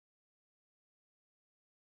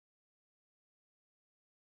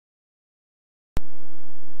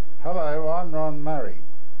Hello, I'm Ron Murray.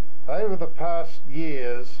 Over the past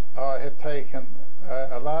years I have taken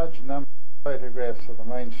a large number of photographs of the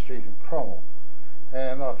main street in Cromwell,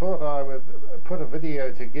 and I thought I would put a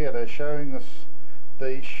video together showing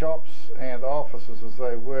the shops and offices as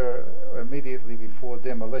they were immediately before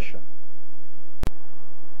demolition.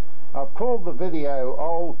 I've called the video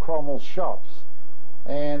Old Cromwell Shops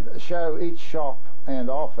and show each shop and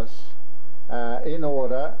office in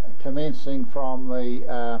order, commencing from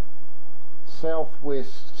the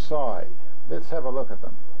southwest side. Let's have a look at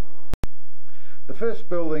them. The first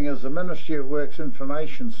building is the Ministry of Works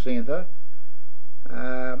Information Centre,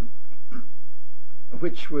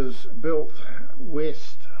 which was built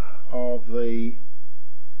west of the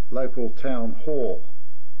local town hall.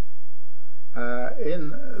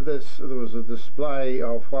 In this there was a display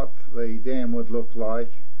of what the dam would look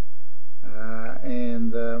like,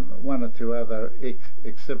 and one or two other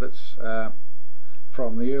exhibits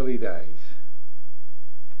from the early days.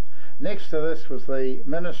 Next to this was the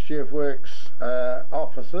Ministry of Works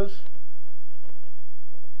offices,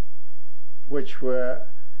 which were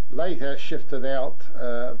later shifted out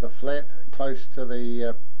the flat close to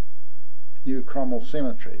the new Cromwell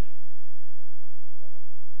Cemetery.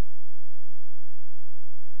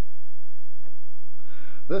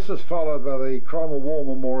 This is followed by the Cromwell War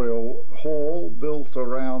Memorial Hall, built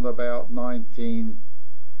around about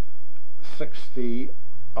 1960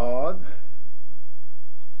 odd,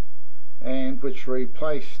 and which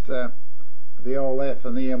replaced the old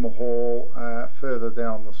Athenaeum Hall further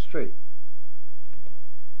down the street.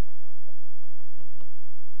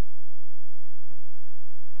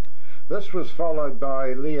 This was followed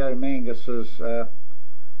by Leo Mangus's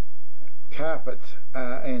carpet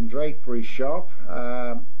and drapery shop,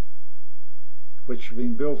 which had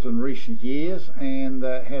been built in recent years and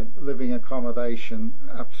had living accommodation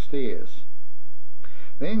upstairs.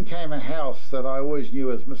 Then came a house that I always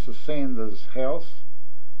knew as Mrs. Sanders' house.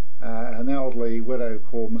 An elderly widow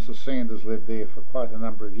called Mrs. Sanders lived there for quite a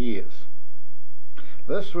number of years.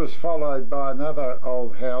 This was followed by another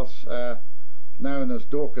old house known as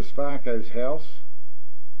Dorcas Varco's house.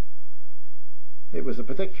 It was a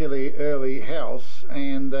particularly early house,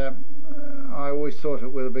 and I always thought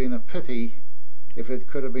it would have been a pity if it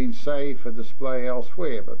could have been saved for display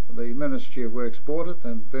elsewhere, but the Ministry of Works bought it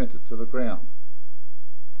and burnt it to the ground.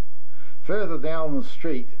 Further down the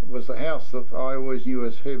street was the house that I always knew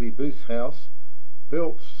as Herbie Booth's house,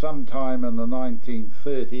 built sometime in the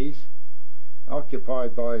 1930s,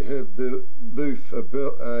 occupied by Herb Booth,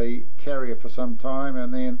 a carrier, for some time,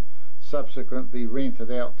 and then subsequently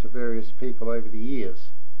rented out to various people over the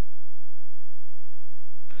years.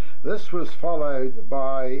 This was followed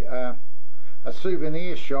by a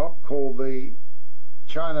souvenir shop called the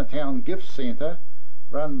Chinatown Gift Centre,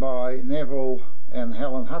 run by Neville and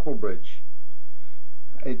Helen Hucklebridge.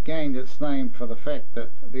 It gained its name for the fact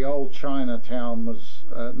that the old Chinatown was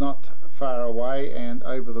not far away and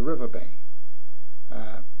over the riverbank.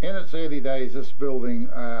 In its early days, this building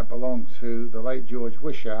belonged to the late George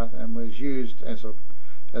Wishart and was used as a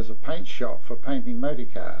paint shop for painting motor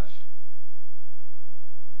cars.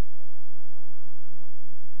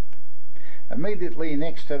 Immediately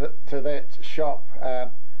next to that shop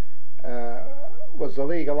was the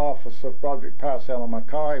legal office of Broderick Parcell and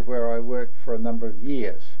Mackay, where I worked for a number of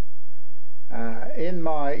years. In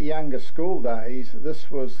my younger school days,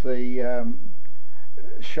 this was the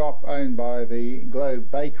shop owned by the Globe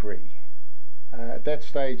Bakery. At that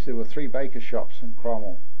stage there were 3 baker shops in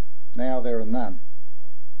Cromwell. Now there are none.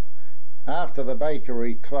 After the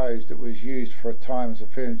bakery closed, it was used for a time as a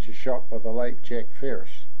furniture shop by the late Jack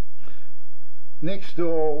Ferris. Next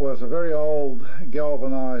door was a very old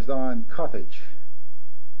galvanised iron cottage,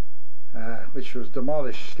 which was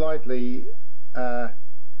demolished slightly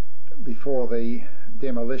before the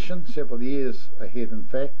demolition, several years ahead in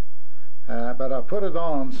fact. But I put it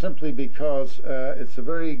on simply because it's a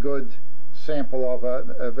very good sample of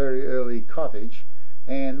a very early cottage,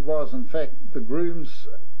 and was in fact the groom's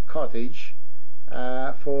cottage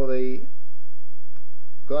for the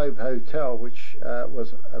Globe Hotel, which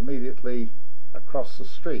was immediately across the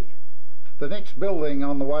street. The next building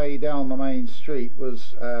on the way down the main street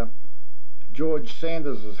was George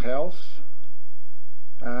Sanders' house,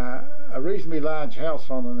 a reasonably large house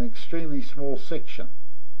on an extremely small section.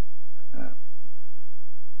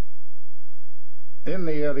 In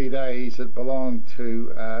the early days it belonged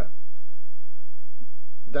to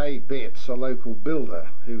Dave Betts, a local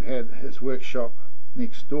builder who had his workshop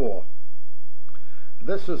next door.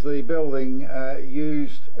 This is the building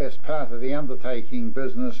used as part of the undertaking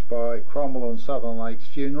business by Cromwell and Southern Lakes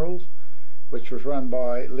Funerals, which was run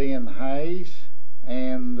by Leon Hayes,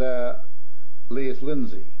 and Les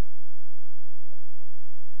Lindsay.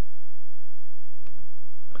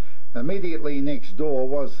 Immediately next door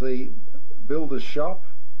was the builder's shop,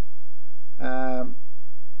 owned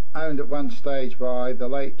at one stage by the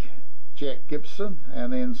late Jack Gibson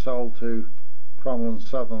and then sold to Cromwell and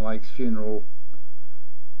Southern Lakes Funeral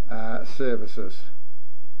Services.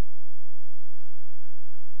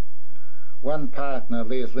 One partner,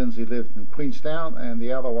 Les Lindsay, lived in Queenstown, and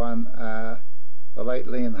the other one, the late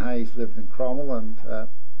Leon Hayes, lived in Cromwell, and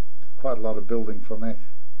quite a lot of building from that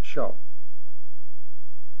shop.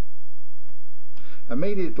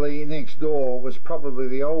 Immediately next door was probably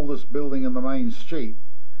the oldest building in the main street,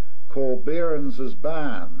 called Behrens's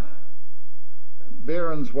Barn.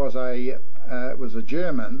 Behrens was a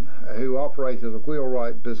German who operated a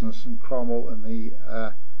wheelwright business in Cromwell in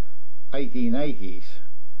the 1880s.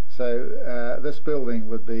 So this building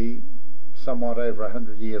would be somewhat over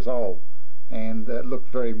 100 years old, and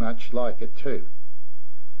looked very much like it too.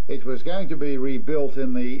 It was going to be rebuilt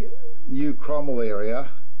in the new Cromwell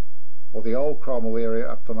area, or the old Cromwell area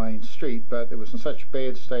up the main street, but it was in such a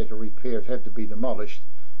bad state of repair it had to be demolished,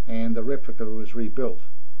 and the replica was rebuilt.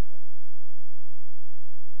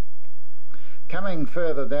 Coming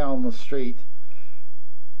further down the street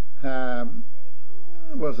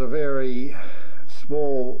was a very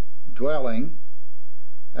small dwelling,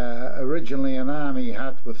 originally an army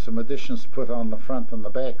hut with some additions put on the front and the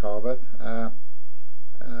back of it.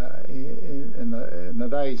 In the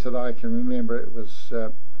days that I can remember, it was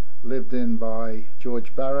lived in by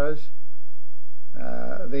George Burroughs,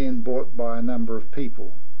 then bought by a number of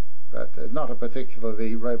people, but not a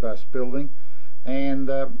particularly robust building. And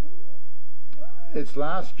its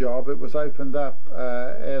last job, it was opened up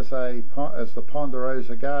as the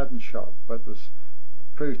Ponderosa Garden Shop, but was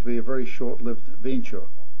proved to be a very short-lived venture.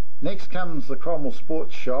 Next comes the Cromwell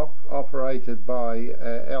Sports Shop, operated by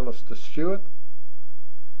Alistair Stewart.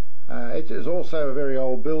 It is also a very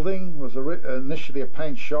old building. Was initially a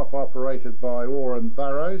paint shop operated by Warren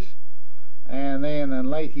Burroughs, and then in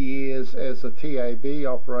later years as a TAB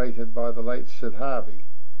operated by the late Sid Harvey.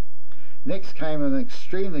 Next came an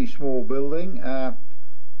extremely small building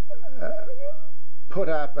put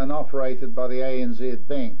up and operated by the ANZ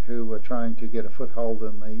Bank, who were trying to get a foothold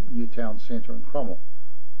in the new town centre in Cromwell.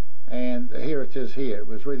 And here it is here. It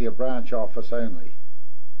was really a branch office only.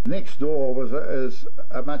 Next door is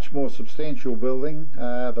a much more substantial building,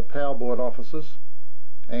 the power board offices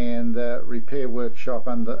and repair workshop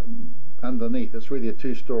underneath. It's really a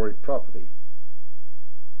two-storey property,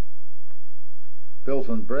 built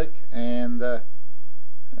in brick, and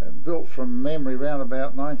built from memory around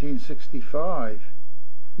about 1965.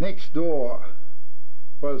 Next door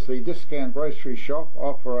was the discount grocery shop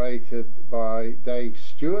operated by Dave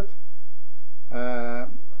Stewart,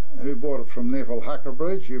 who bought it from Neville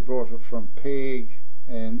Huckerbridge, who bought it from Peg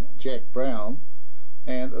and Jack Brown,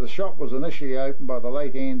 and the shop was initially opened by the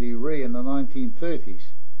late Andy Ree in the 1930s,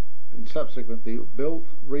 been subsequently built,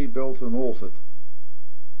 rebuilt and altered.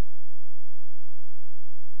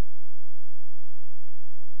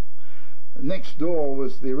 Next door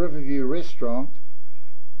was the Riverview Restaurant,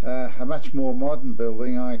 a much more modern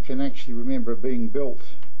building. I can actually remember it being built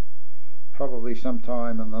probably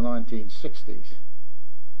sometime in the 1960s.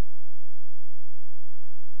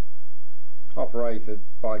 Operated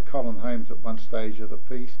by Colin Holmes at one stage of the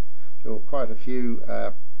piece. There were quite a few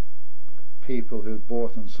people who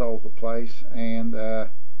bought and sold the place, and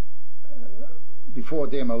before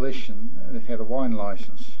demolition it had a wine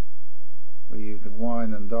license where you could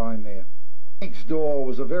wine and dine there. Next door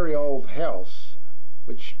was a very old house,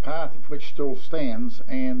 part of which still stands,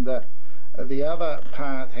 and the other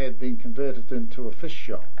part had been converted into a fish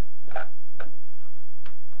shop.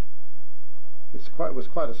 It was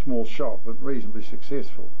quite a small shop, but reasonably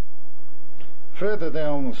successful. Further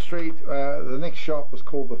down the street, the next shop was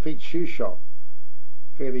called the Feet Shoe Shop.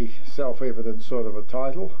 Fairly self-evident sort of a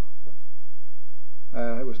title.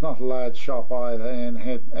 It was not a large shop either, and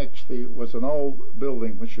was an old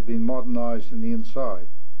building which had been modernised in the inside.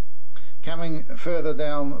 Coming further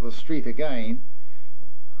down the street again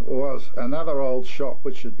was another old shop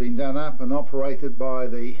which had been done up and operated by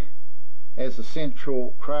as a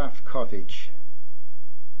central craft cottage,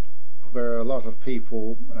 where a lot of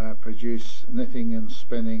people produce knitting and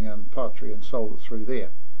spinning and pottery and sold it through there.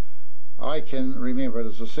 I can remember it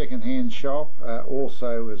as a second-hand shop,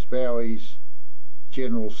 also as Bowie's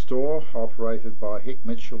General Store, operated by Hick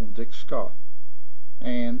Mitchell and Dick Scott,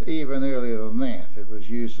 and even earlier than that it was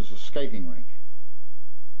used as a skating rink.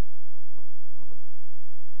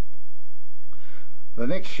 The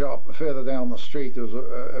next shop further down the street was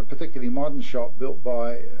a particularly modern shop built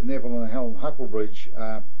by Neville and Helen Hucklebridge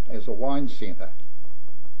as a wine centre.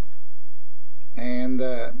 And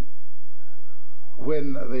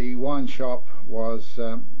when the wine shop was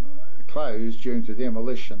closed due to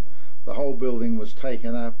demolition, the whole building was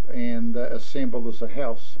taken up and assembled as a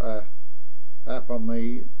house up on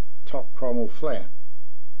the top Cromwell flat.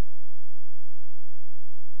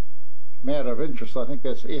 Matter of interest, I think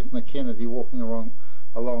that's Ethna Kennedy walking along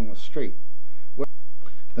the street. Well,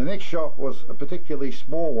 the next shop was a particularly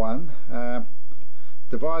small one,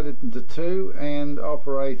 divided into two and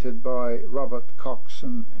operated by Robert Cox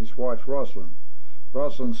and his wife Rosalind.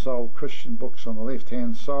 Rosalind sold Christian books on the left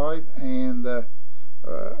hand side, and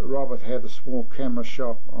Robert had a small camera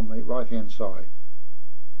shop on the right hand side.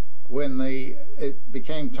 When it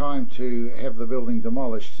became time to have the building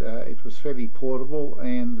demolished, it was fairly portable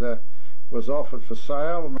and was offered for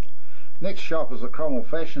sale. Next shop is the Cromwell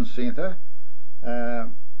Fashion Centre,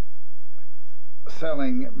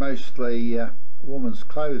 selling mostly women's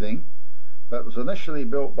clothing, but was initially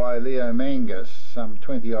built by Leo Mangus some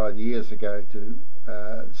 20 odd years ago to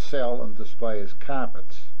sell and display as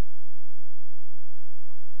carpets.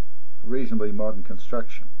 Reasonably modern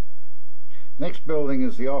construction. Next building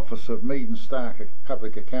is the office of Mead and Stark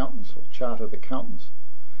Public Accountants, or Chartered Accountants,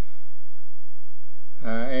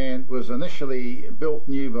 and was initially built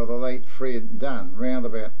new by the late Fred Dunn round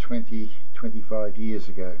about 25 years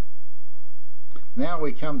ago. Now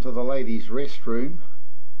we come to the ladies' restroom,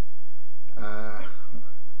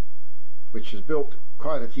 which was built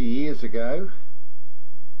quite a few years ago.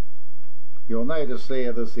 You'll notice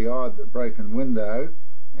there's the odd broken window,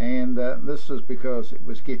 and this is because it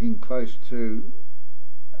was getting close to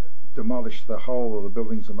demolish the whole of the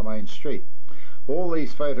buildings on the main street. All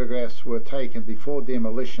these photographs were taken before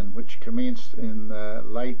demolition, which commenced in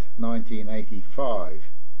late 1985.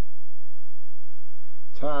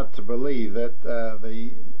 It's hard to believe that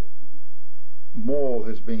the mall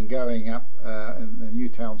has been going up in the new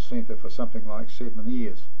town centre for something like 7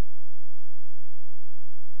 years.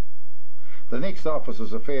 The next office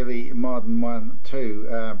is a fairly modern one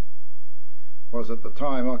too. Was at the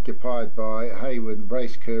time occupied by Hayward and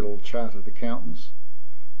Bracegirdle Chartered Accountants,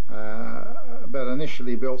 but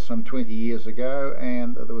initially built some 20 years ago,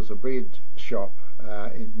 and there was a bread shop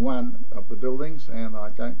in one of the buildings, and I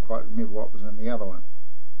don't quite remember what was in the other one.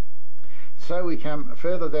 So we come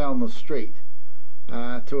further down the street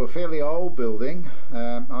to a fairly old building.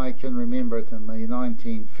 I can remember it in the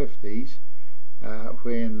 1950s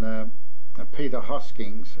when Peter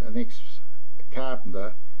Hoskins, an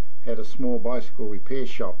ex-carpenter, had a small bicycle repair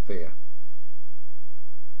shop there.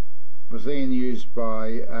 It was then used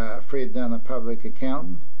by Fred Dunn, a public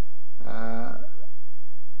accountant, and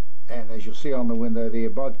as you'll see on the window there,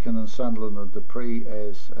 Bodkin and Sunderland and Dupree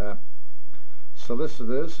as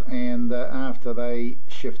solicitors, and after they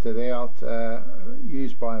shifted out,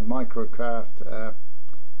 used by Microcraft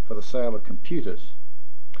for the sale of computers.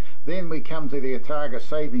 Then we come to the Otago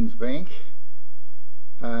Savings Bank,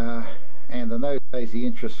 and in those days the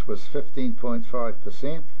interest was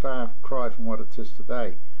 15.5%, far cry from what it is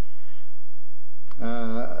today.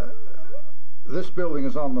 This building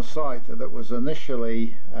is on the site that was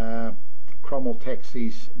initially Cromwell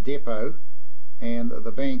Taxi's depot, and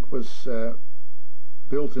the bank was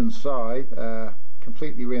built inside,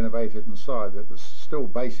 completely renovated inside, but it's still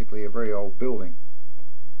basically a very old building.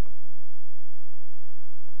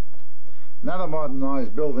 Another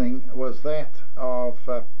modernised building was that of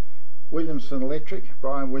Williamson Electric,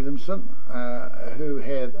 Brian Williamson, who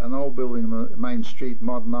had an old building on the main street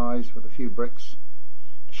modernised with a few bricks,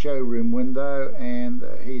 showroom window, and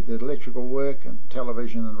he did electrical work and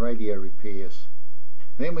television and radio repairs.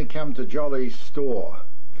 Then we come to Jolly's store,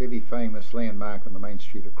 fairly famous landmark on the main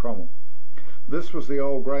street of Cromwell. This was the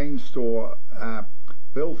old grain store,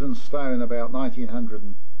 built in stone about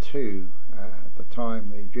 1902, at the time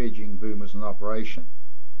the dredging boom was in operation.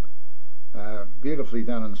 Beautifully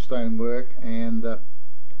done in stonework, and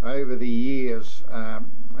over the years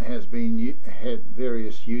has had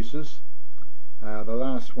various uses. The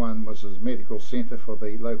last one was as a medical centre for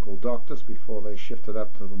the local doctors before they shifted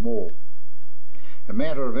up to the mall. A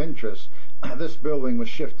matter of interest, this building was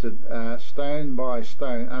shifted stone by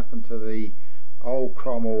stone up into the old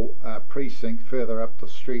Cromwell precinct further up the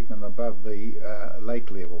street and above the lake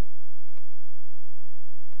level.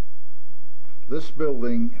 This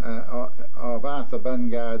building of Arthur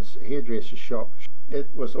Bungard's hairdresser shop, it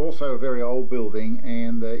was also a very old building,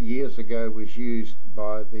 and years ago was used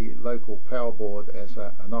by the local power board as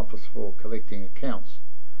an office for collecting accounts.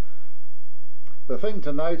 The thing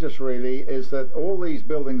to notice really is that all these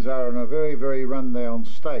buildings are in a very, very rundown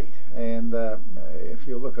state, and if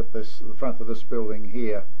you look at this, the front of this building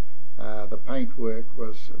here, the paintwork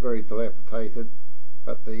was very dilapidated,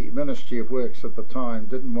 but the Ministry of Works at the time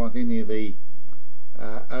didn't want any of the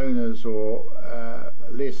owners or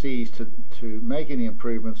lessees to make any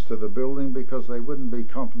improvements to the building, because they wouldn't be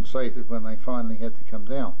compensated when they finally had to come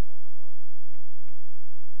down.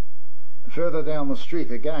 Further down the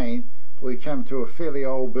street again, we come to a fairly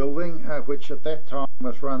old building, which at that time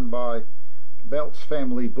was run by Belt's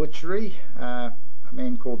family butchery, a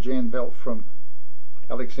man called Jan Belt from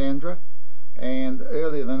Alexandra, and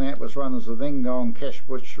earlier than that was run as the Ding Dong Cash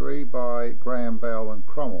Butchery by Graham Bell and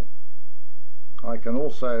Cromwell. I can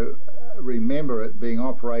also remember it being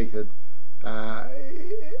operated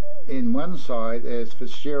in one side as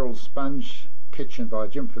Fitzgerald's Sponge Kitchen by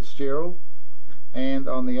Jim Fitzgerald, and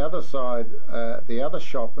on the other side, the other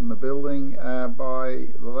shop in the building by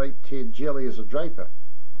the late Ted Jelly as a draper.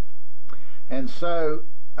 And so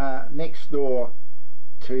next door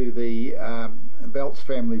to the Belt's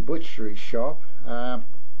family butchery shop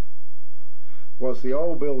was the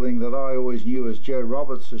old building that I always knew as Joe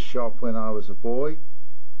Roberts' shop when I was a boy.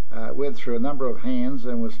 Went through a number of hands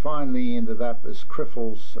and was finally ended up as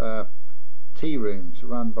Criffle's tea rooms,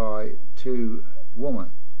 run by two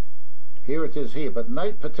women. Here it is here, but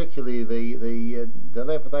note particularly the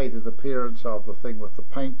dilapidated appearance of the thing, with the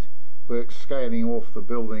paint work scaling off the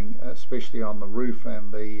building, especially on the roof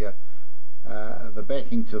and the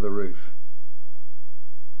backing to the roof.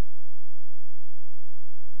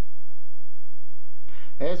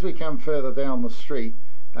 As we come further down the street,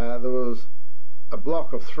 there was a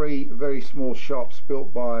block of three very small shops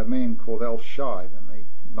built by a man called Alf Shive in the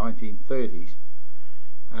 1930s.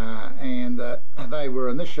 And they were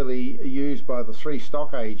initially used by the three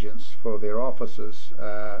stock agents for their offices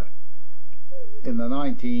in the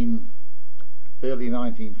early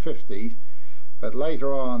 1950s, but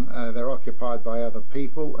later on they're occupied by other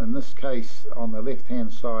people. In this case, on the left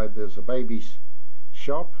hand side, there's a baby's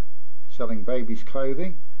shop selling babies'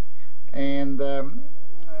 clothing, and the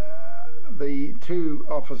two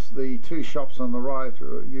shops on the right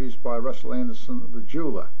are used by Russell Anderson, the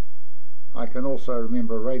jeweller. I can also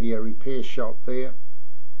remember a radio repair shop there,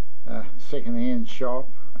 second-hand shop,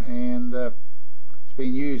 and it's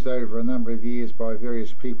been used over a number of years by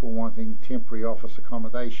various people wanting temporary office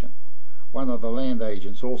accommodation. One of the land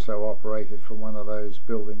agents also operated from one of those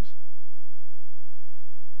buildings.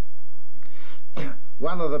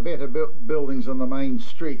 One of the better buildings on the main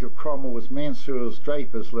street of Cromwell was Mansour's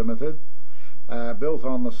Drapers Limited, built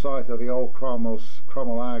on the site of the old Cromwell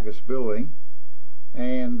Argus building,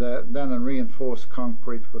 and done in reinforced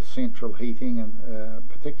concrete with central heating, and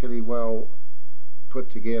particularly well put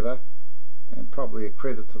together, and probably a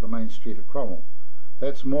credit to the main street of Cromwell.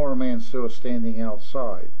 That's Maura Mansour standing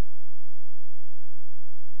outside.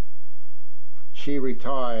 She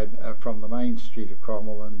retired from the main street of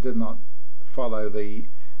Cromwell and did not follow the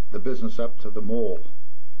business up to the mall.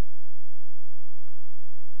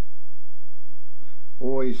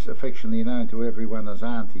 Always affectionately known to everyone as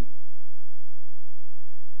Auntie.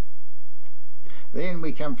 Then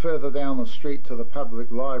we come further down the street to the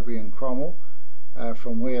public library in Cromwell,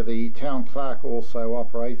 from where the town clerk also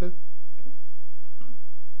operated,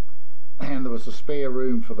 and there was a spare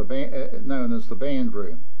room for the known as the band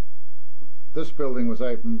room. This building was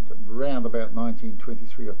opened around about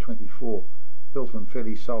 1923 or 24, built in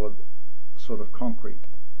fairly solid sort of concrete.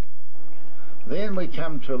 Then we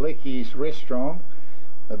come to Lecky's Restaurant,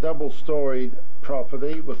 a double-storied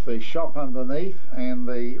property with the shop underneath and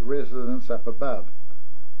the residence up above.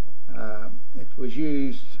 It was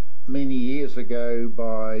used many years ago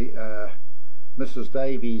by Mrs.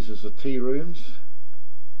 Davies as the tea rooms,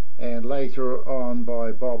 and later on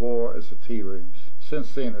by Bob Orr as the tea rooms.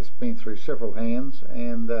 Since then it's been through several hands,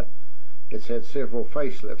 and it's had several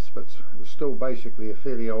facelifts, but it's still basically a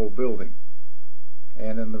fairly old building.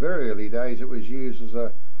 And in the very early days it was used as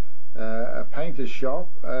a painter's shop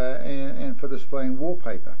and for displaying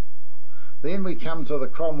wallpaper. Then we come to the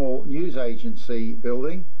Cromwell News Agency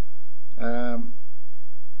building,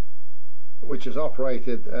 which has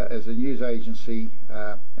operated as a news agency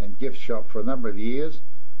and gift shop for a number of years.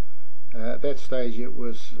 At that stage it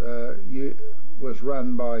was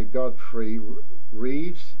run by Godfrey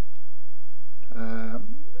Reeves,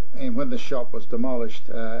 and when the shop was demolished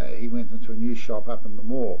he went into a new shop up in the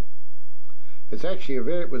mall. It's actually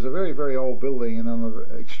it was a very, very old building, and on an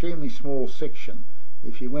extremely small section.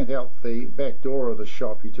 If you went out the back door of the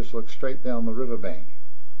shop, you just looked straight down the riverbank.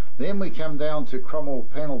 Then we come down to Cromwell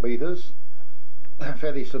Panel Beaters, a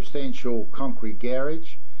fairly substantial concrete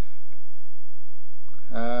garage.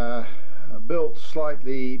 built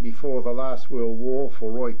slightly before the last World War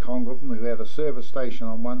for Roy Congleton, who had a service station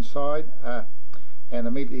on one side and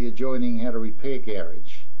immediately adjoining had a repair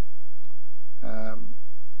garage. At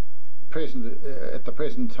the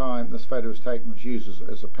present time, this photo was taken, was used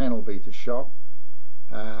as a panel beater shop,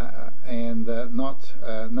 and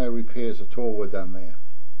no repairs at all were done there.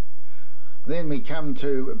 Then we come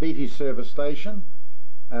to Beattie's service station,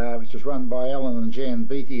 which was run by Alan and Jan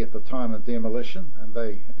Beattie at the time of demolition, and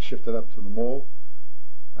they shifted up to the mall.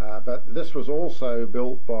 But this was also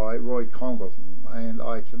built by Roy Congleton, and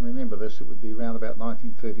I can remember this, it would be around about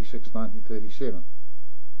 1936, 1937.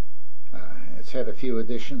 It's had a few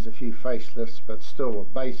additions, a few facelifts, but still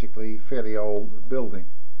basically fairly old building.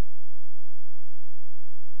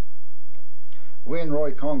 When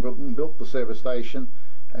Roy Congleton built the service station,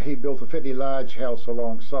 he built a fairly large house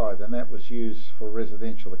alongside, and that was used for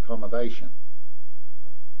residential accommodation.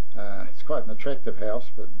 It's quite an attractive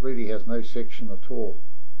house, but really has no section at all.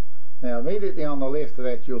 Now immediately on the left of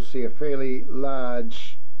that you'll see a fairly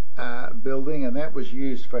large building, and that was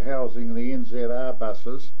used for housing the NZR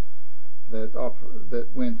buses that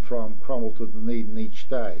went from Cromwell to Dunedin each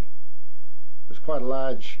day. It was quite a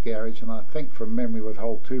large garage, and I think from memory would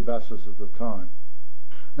hold 2 buses at a time.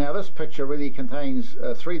 Now this picture really contains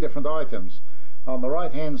 3 different items. On the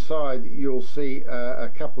right hand side you'll see a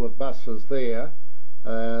couple of buses there.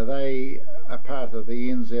 They are part of the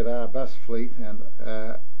NZR bus fleet and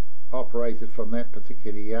operated from that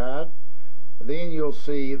particular yard. Then you'll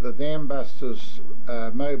see the Dambusters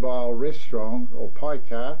mobile restaurant or pie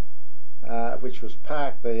cart, which was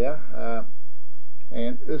parked there,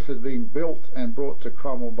 and this has been built and brought to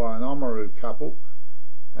Cromwell by an Oamaru couple,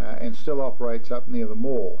 and still operates up near the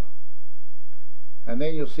mall. And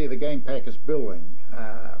then you'll see the game packers building,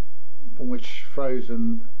 from which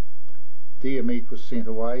frozen deer meat was sent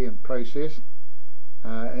away and processed.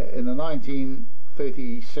 In the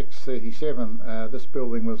 1936-37 this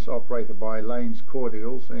building was operated by Lane's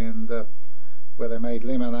Cordials, and where they made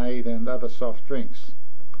lemonade and other soft drinks.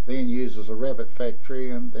 Then used as a rabbit factory,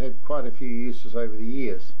 and had quite a few uses over the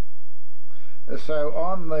years. So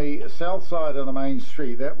on the south side of the main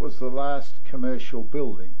street, that was the last commercial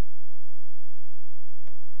building.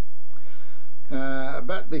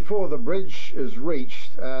 But before the bridge is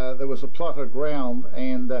reached, there was a plot of ground,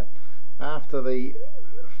 and after the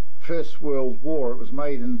First World War it was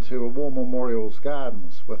made into a War Memorials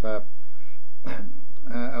Gardens with a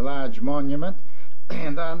large monument,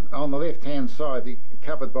 and on the left hand side,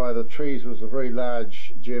 covered by the trees, was a very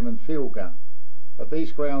large German field gun. But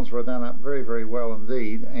these grounds were done up very, very well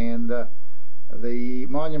indeed, and the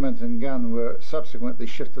monument and gun were subsequently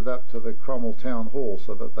shifted up to the Cromwell Town Hall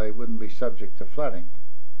so that they wouldn't be subject to flooding.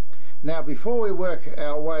 Now before we work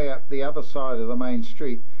our way up the other side of the main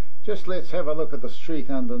street, just let's have a look at the street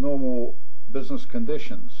under normal business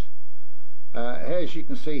conditions. As you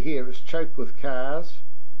can see here, it's choked with cars,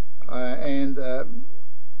 and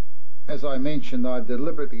as I mentioned, I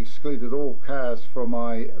deliberately excluded all cars from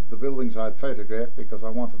the buildings I'd photographed because I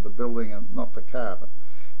wanted the building and not the car.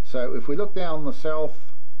 So if we look down the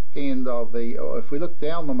south end of if we look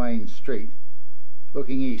down the main street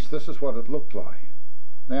looking east, this is what it looked like.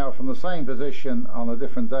 Now from the same position on a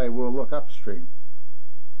different day we'll look upstream,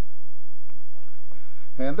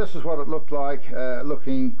 and this is what it looked like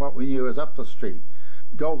looking what we knew as up the street.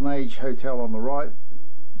 Golden Age Hotel on the right,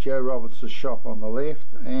 Joe Roberts' shop on the left,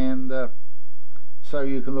 and so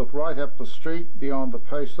you can look right up the street beyond the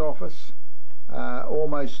post office,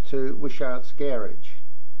 almost to Wishart's garage.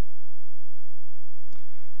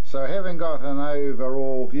 So having got an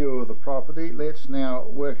overall view of the property, let's now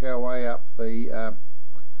work our way up the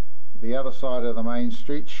other side of the main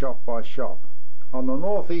street, shop by shop. On the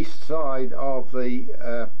northeast side of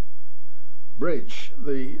the bridge,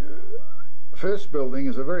 the first building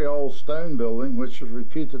is a very old stone building which was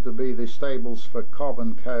reputed to be the stables for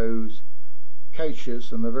Cobb & Co.'s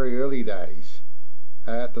coaches in the very early days.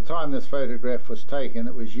 At the time this photograph was taken,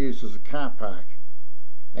 it was used as a car park,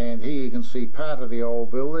 and here you can see part of the old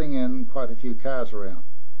building and quite a few cars around.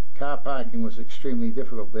 Car parking was extremely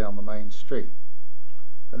difficult down the main street.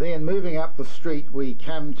 Then moving up the street we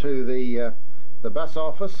come to the bus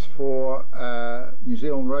office for New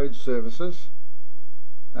Zealand Road Services.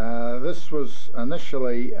 This was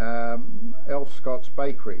initially Elf Scott's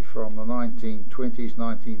Bakery from the 1920s,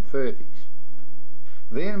 1930s.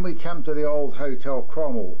 Then we come to the old Hotel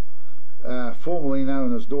Cromwell, formerly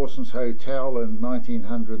known as Dawson's Hotel in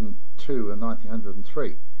 1902 and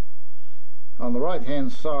 1903. On the right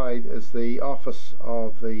hand side is the office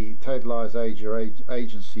of the Totalised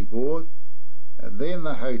Agency Board, and then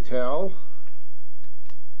the hotel,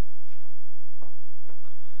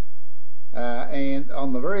 and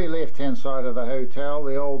on the very left hand side of the hotel,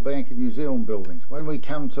 the old Bank of New Zealand buildings. When we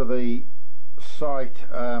come to the site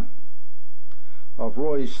of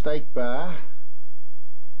Roy's Steak Bar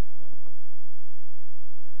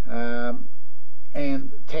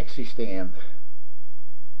and taxi stand.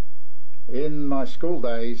 In my school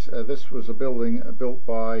days, this was a building built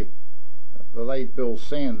by the late Bill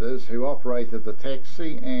Sanders, who operated the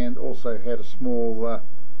taxi and also had a small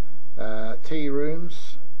tea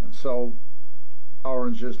rooms and sold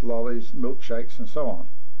oranges, lollies, milkshakes and so on.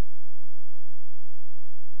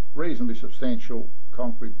 Reasonably substantial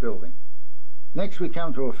concrete building. Next we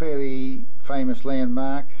come to a fairly famous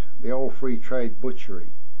landmark, the old Free Trade Butchery,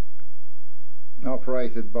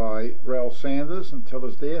 operated by Ralph Sanders until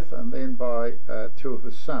his death, and then by two of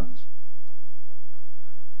his sons.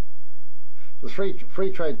 The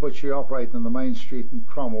Free Trade Butchery operated on the Main Street in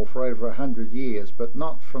Cromwell for over 100 years, but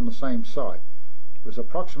not from the same site. It was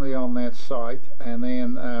approximately on that site, and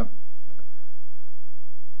then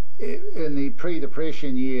in the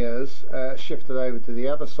pre-depression years shifted over to the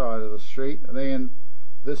other side of the street. And then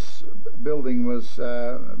this building was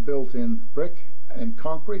built in brick and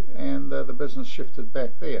concrete, and the business shifted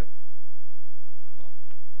back there.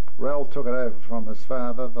 Rel took it over from his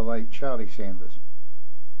father, the late Charlie Sanders.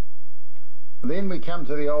 Then we come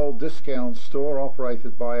to the old discount store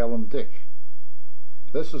operated by Ellen Dick.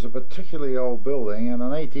 This is a particularly old building, and in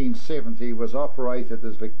 1870 was operated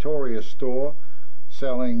as Victoria store,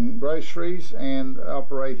 selling groceries and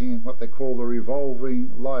operating what they call the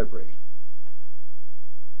revolving library.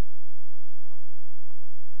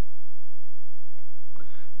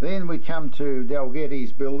 Then we come to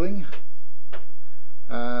Dalgetty's building.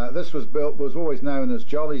 This was always known as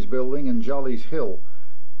Jolly's building in Jolly's Hill,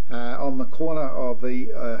 on the corner of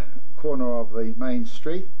the main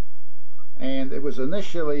street, and it was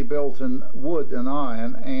initially built in wood and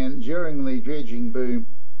iron, and during the dredging boom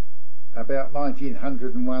about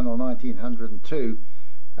 1901 or 1902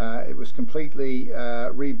 it was completely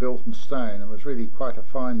rebuilt in stone. It was really quite a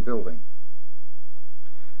fine building.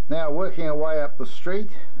 Now, working our way up the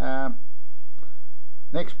street,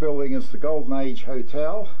 next building is the Golden Age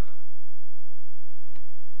Hotel.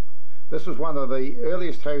 This was one of the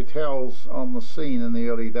earliest hotels on the scene in the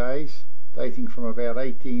early days, dating from about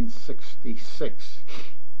 1866.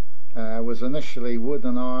 Was initially wood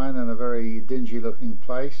and iron in a very dingy looking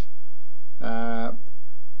place.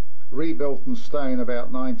 Rebuilt in stone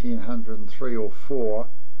about 1903 or 4,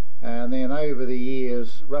 and then over the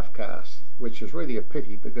years rough cast, which is really a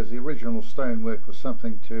pity because the original stonework was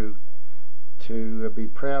something to be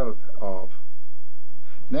proud of.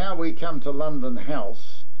 Now we come to London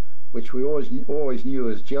House, which we always knew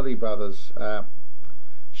as Jelly Brothers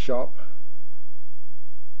shop,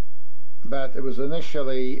 but it was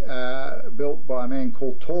initially built by a man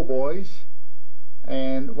called Torboys,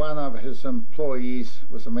 and one of his employees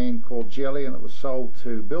was a man called Jelly, and it was sold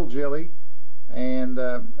to Bill Jelly, and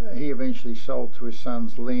he eventually sold to his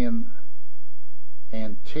sons Len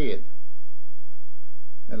and Ted.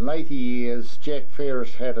 In later years, Jack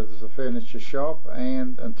Ferris had it as a furniture shop,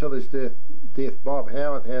 and until his death Bob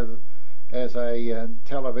Howard had it as a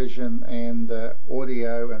television and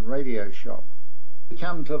audio and radio shop. We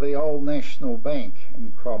come to the old National Bank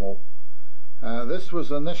in Cromwell. This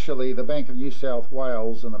was initially the Bank of New South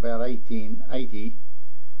Wales in about 1880,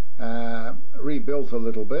 rebuilt a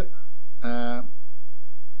little bit and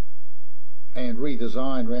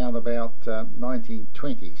redesigned round about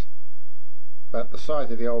 1920s. But the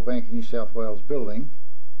site of the old Bank of New South Wales building,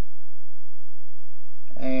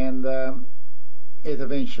 and it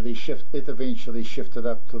eventually shifted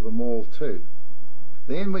up to the mall too.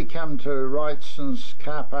 Then we come to Wrightson's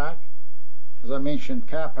car park. As I mentioned,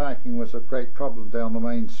 car parking was a great problem down the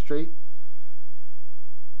main street,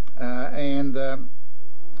 and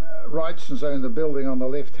Wrightson's owned the building on the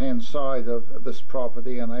left hand side of this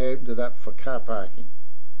property, and they opened it up for car parking.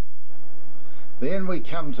 Then we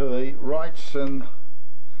come to the Wrightson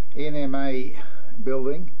NMA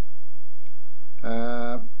building.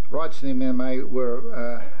 Wrightson NMA were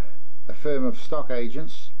a firm of stock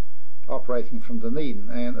agents operating from Dunedin,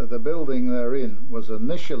 and the building they're in was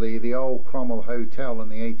initially the old Cromwell Hotel in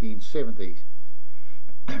the 1870s.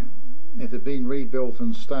 It had been rebuilt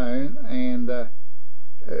in stone, and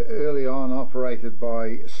early on operated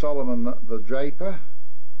by Solomon the Draper,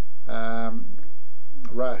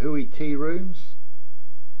 Rahui Tea Rooms,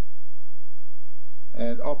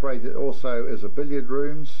 and operated also as a billiard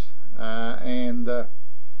rooms, and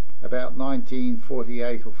about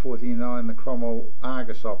 1948 or 49 the Cromwell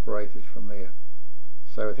Argus operated from there.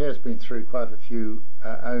 So it has been through quite a few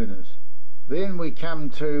owners. Then we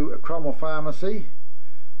come to Cromwell Pharmacy.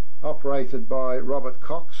 operated by Robert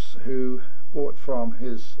Cox, who bought from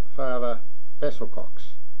his father Basil Cox.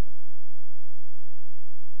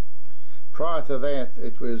 Prior to that,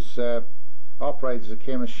 it was operated as a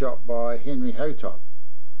chemist shop by Henry Hotop,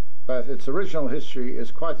 but its original history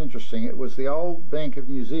is quite interesting. It was the old Bank of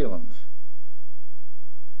New Zealand,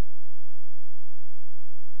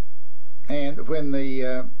 and when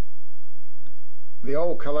the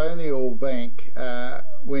old colonial bank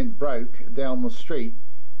went broke down the street,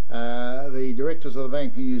 the directors of the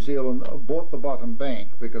Bank of New Zealand bought the bottom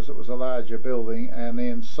bank because it was a larger building, and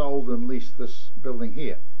then sold and leased this building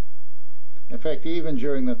here. In fact, even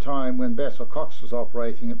during the time when Basil Cox was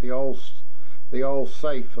operating it, the old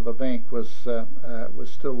safe for the bank was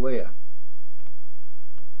still there.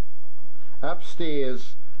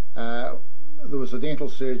 Upstairs, there was a dental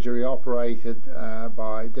surgery operated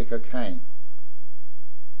by Dick O'Kane.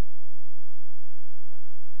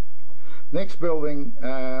 Next building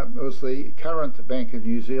was the current Bank of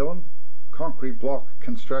New Zealand, concrete block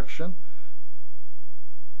construction,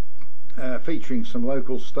 featuring some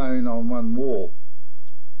local stone on one wall.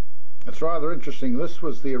 It's rather interesting. This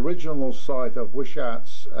was the original site of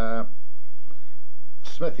Wishart's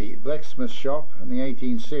smithy, blacksmith shop, in the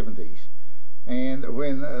 1870s. And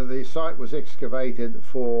when the site was excavated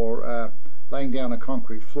for laying down a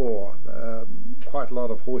concrete floor, quite a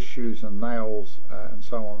lot of horseshoes and nails and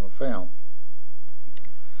so on were found.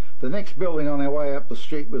 The next building on our way up the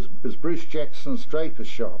street was Bruce Jackson's draper's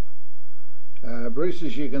shop. Bruce,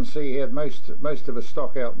 as you can see, had most of his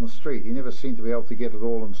stock out in the street. He never seemed to be able to get it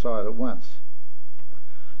all inside at once.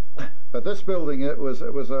 But this building, it was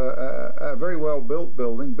a very well built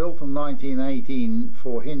building, built in 1918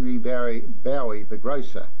 for Henry Bowie, the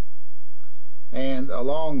grocer. And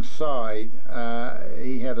alongside,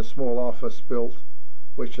 he had a small office built,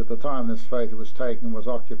 which at the time this photo was taken was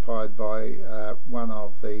occupied by one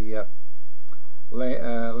of the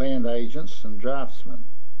land agents and draftsmen.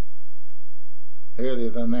 Earlier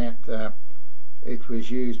than that, it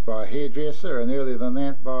was used by a hairdresser, and earlier than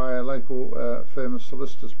that by a local firm of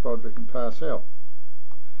solicitors, Broderick and Parcell.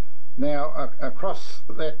 Now, across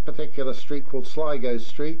that particular street called Sligo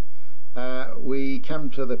Street, we come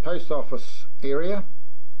to the post office area.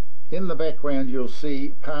 In the background you'll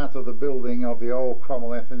see part of the building of the old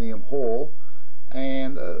Cromwell Athenaeum Hall,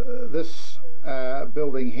 and this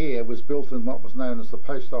building here was built in what was known as the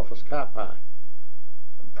post office car park.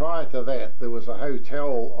 Prior to that, there was a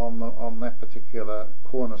hotel on that particular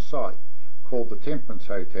corner site called the Temperance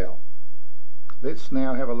Hotel. Let's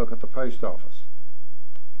now have a look at the post office.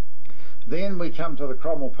 Then we come to the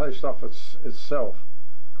Cromwell Post Office itself.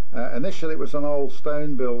 Initially it was an old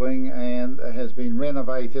stone building and has been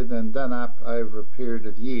renovated and done up over a period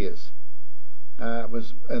of years. It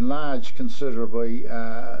was enlarged considerably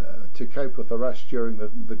to cope with the rush during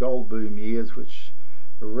the gold boom years, which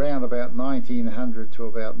around about 1900 to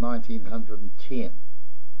about 1910.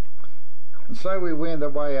 And so we went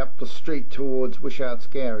away up the street towards Wishart's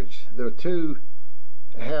garage. There are two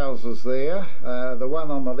houses there. The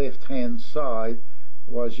one on the left hand side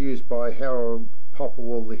was used by Harold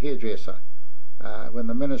Popplewell, the hairdresser. When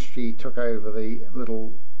the ministry took over the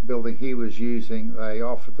little building he was using, they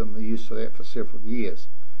offered them the use of that for several years.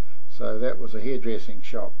 So that was a hairdressing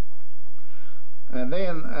shop. And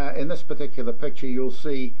then in this particular picture you'll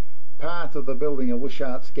see part of the building of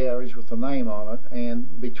Wishart's garage with the name on it,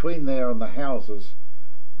 and between there and the houses,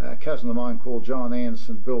 a cousin of mine called John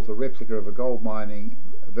Anderson built a replica of a gold mining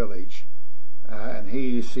village. And here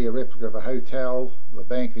you see a replica of a hotel, the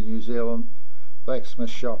Bank of New Zealand, blacksmith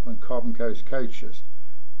shop and Cobham Coast coaches.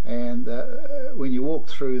 And when you walk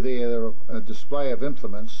through there are a display of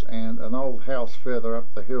implements and an old house further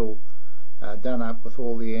up the hill, done up with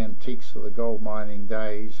all the antiques of the gold mining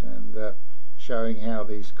days, and showing how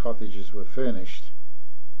these cottages were furnished.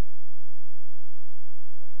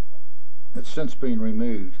 It's since been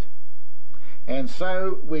removed. And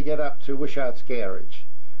so we get up to Wishart's garage.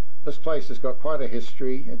 This place has got quite a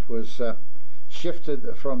history. It was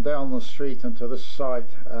shifted from down the street into this site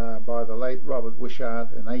by the late Robert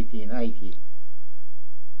Wishart in 1880.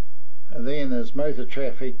 Then as motor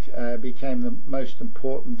traffic became the most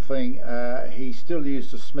important thing, he still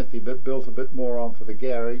used a smithy but built a bit more onto the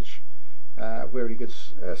garage where he could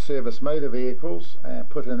service motor vehicles and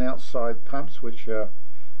put in outside pumps, which are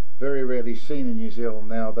very rarely seen in New Zealand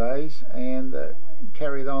nowadays, and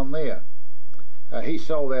carried on there. He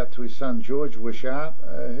sold out to his son George Wishart,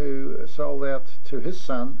 who sold out to his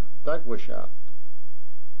son Doug Wishart.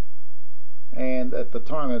 And at the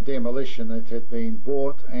time of demolition it had been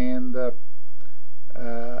bought and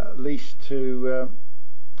leased to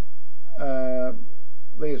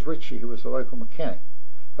Les Ritchie, who was a local mechanic.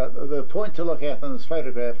 But the point to look at in this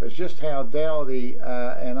photograph is just how dowdy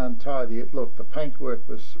and untidy it looked. The paintwork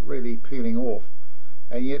was really peeling off,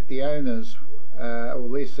 and yet the owners or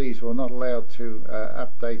lessees were not allowed to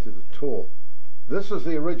update it at all. This is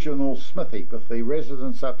the original smithy with the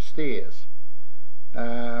residence upstairs.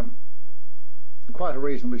 Quite a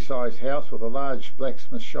reasonably sized house with a large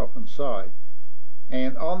blacksmith shop inside.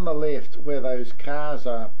 And on the left, where those cars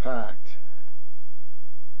are parked,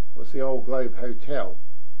 was the old Globe Hotel,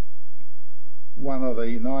 one of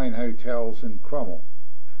the 9 hotels in Cromwell.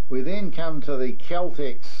 We then come to the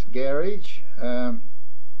Caltex garage,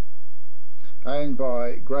 owned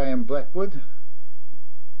by Graham Blackwood.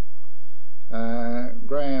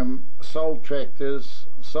 Graham sold tractors,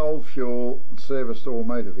 sold fuel, and serviced all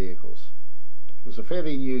motor vehicles. It was a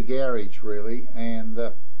fairly new garage really,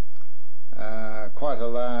 and quite a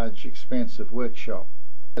large expensive workshop.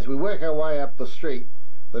 As we work our way up the street,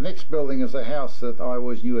 the next building is a house that I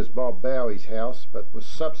always knew as Bob Bowie's house, but was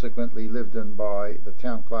subsequently lived in by the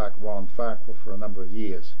town clerk Ron Farquhar for a number of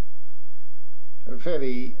years. A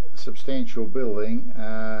fairly substantial building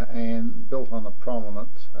and built on a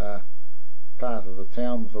prominent part of the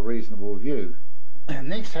town with a reasonable view.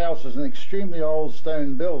 Next house is an extremely old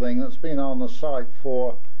stone building that's been on the site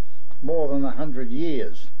for more than 100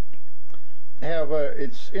 years. However,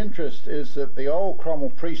 its interest is that the old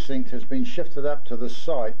Cromwell precinct has been shifted up to this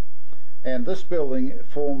site, and this building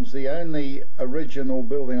forms the only original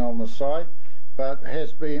building on the site, but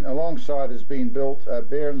has been, alongside has been built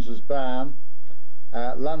Bairns's Barn,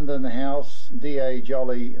 London House, D.A.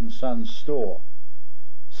 Jolly and Sons store.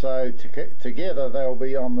 So together they'll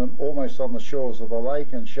be on almost on the shores of the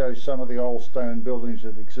lake and show some of the old stone buildings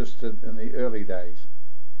that existed in the early days.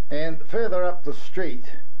 And further up the street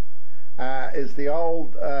is the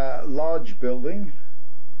old lodge building,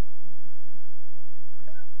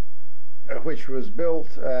 which was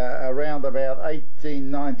built around about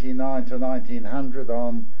 1899 to 1900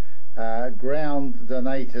 on ground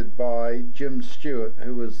donated by Jim Stewart,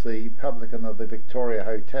 who was the publican of the Victoria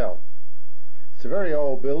Hotel. It's a very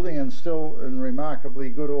old building and still in remarkably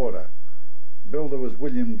good order. The builder was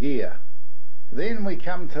William Gear. Then we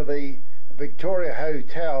come to the Victoria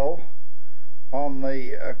Hotel on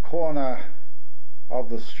the corner of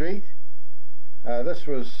the street. This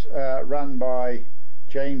was run by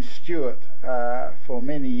James Stewart for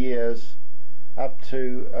many years, up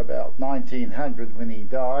to about 1900 when he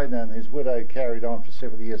died, and his widow carried on for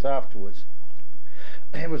several years afterwards.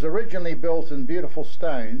 It was originally built in beautiful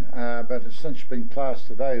stone, but has since been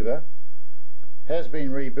plastered over, has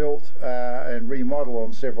been rebuilt and remodeled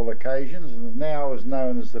on several occasions, and now is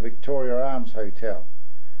known as the Victoria Arms Hotel.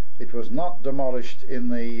 It was not demolished in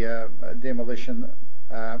the demolition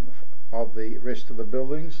of the rest of the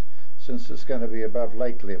buildings, since it's going to be above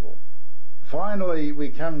lake level. Finally, we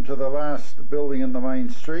come to the last building in the main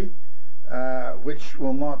street, which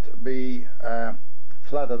will not be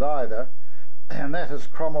flooded either, and that is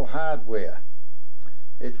Cromwell Hardware.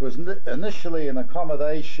 It was initially an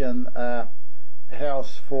accommodation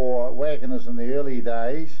house for wagoners in the early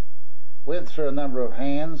days, went through a number of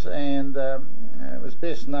hands, and it was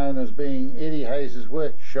best known as being Eddie Hayes's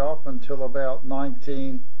workshop until about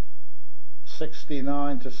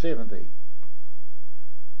 1969 to 70.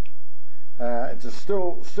 It's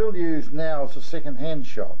still used now as a second-hand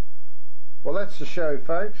shop. Well, that's the show,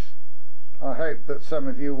 folks. I hope that some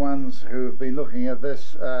of you ones who have been looking at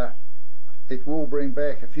this, it will bring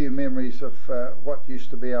back a few memories of what used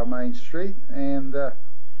to be our main street, and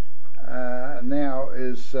now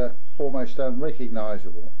is almost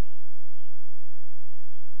unrecognisable.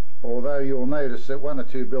 Although you'll notice that one or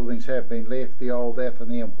two buildings have been left, the old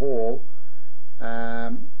Athenaeum Hall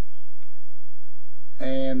and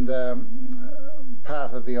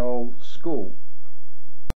part of the old school.